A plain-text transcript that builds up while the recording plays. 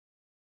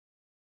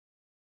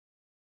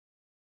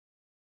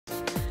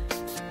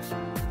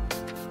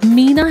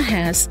Meena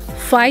has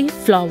 5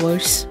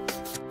 flowers.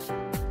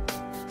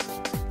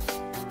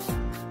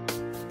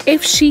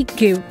 If she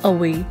give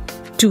away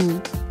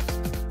 2,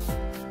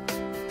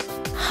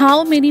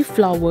 how many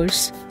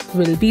flowers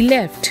will be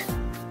left?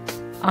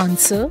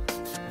 Answer: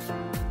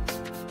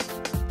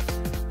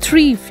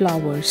 3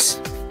 flowers.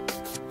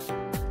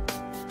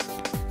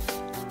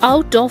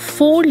 Out of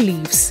 4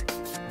 leaves,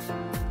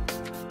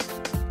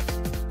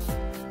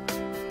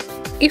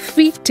 if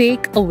we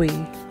take away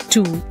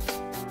 2,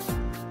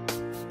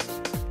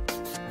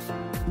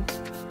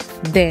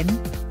 then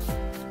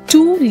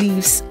 2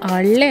 leaves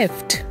are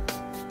left.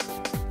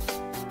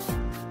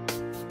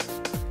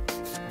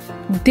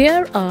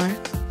 There are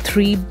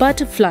 3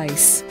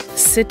 butterflies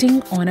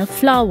sitting on a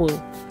flower.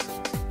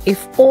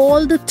 If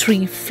all the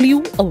 3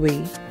 flew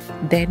away,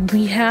 then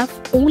we have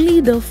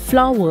only the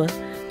flower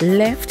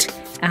left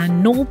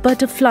and no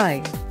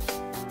butterfly.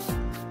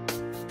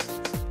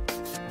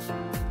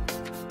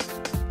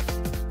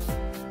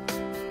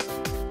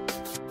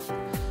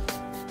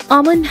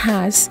 Aman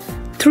has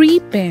 3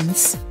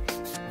 pens.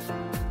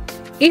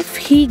 If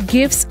he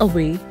gives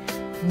away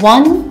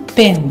 1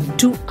 pen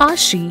to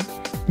Ashi,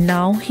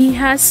 now he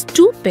has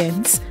 2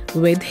 pens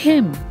with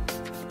him.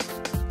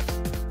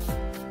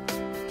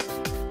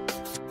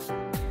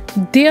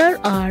 There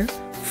are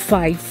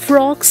 5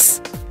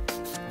 frogs.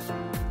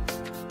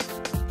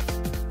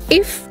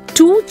 If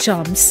 2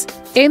 jumps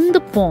in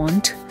the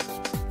pond,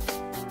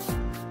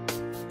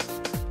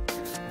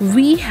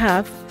 we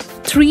have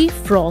 3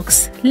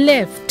 frogs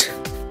left.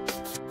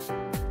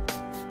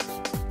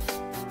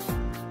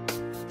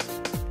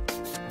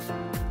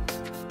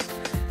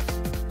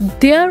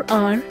 There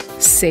are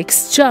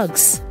 6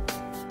 jugs.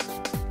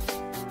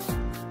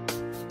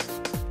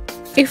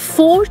 If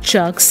 4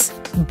 jugs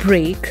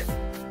break,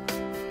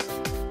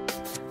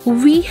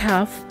 we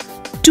have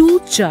 2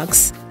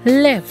 jugs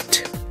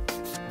left.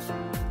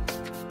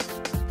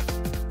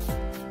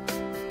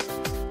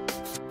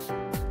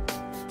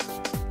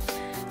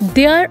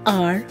 There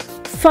are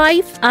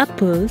 5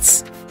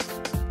 apples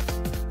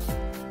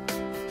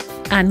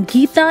and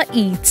Geeta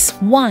eats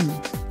 1.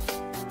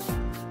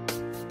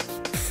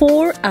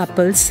 4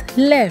 apples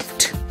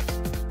left.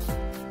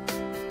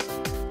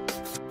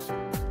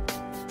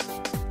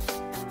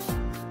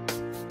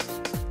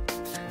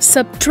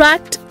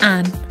 Subtract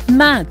and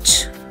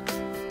match.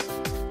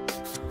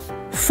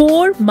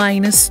 4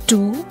 minus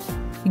 2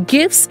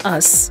 gives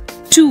us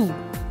 2.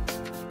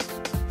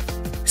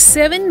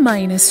 7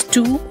 minus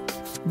 2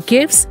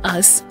 gives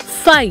us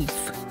 5.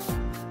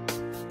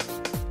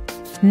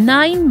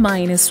 9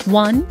 minus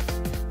 1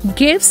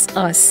 gives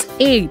us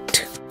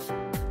 8.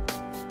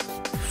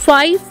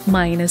 5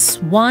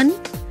 minus 1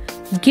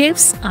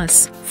 gives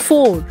us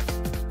 4.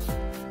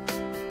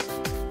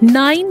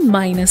 9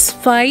 minus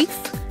 5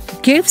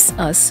 gives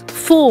us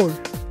 4.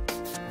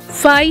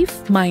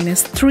 5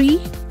 minus 3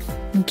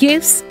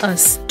 gives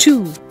us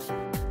 2.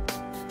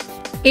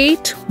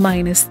 8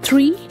 minus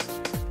 3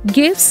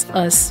 gives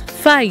us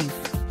 5.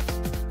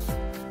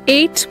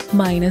 8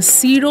 minus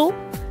 0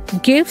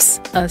 gives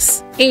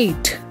us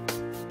 8.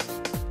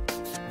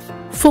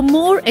 For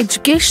more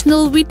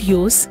educational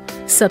videos,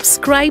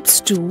 subscribe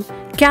to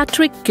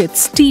Catterick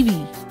Kids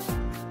TV.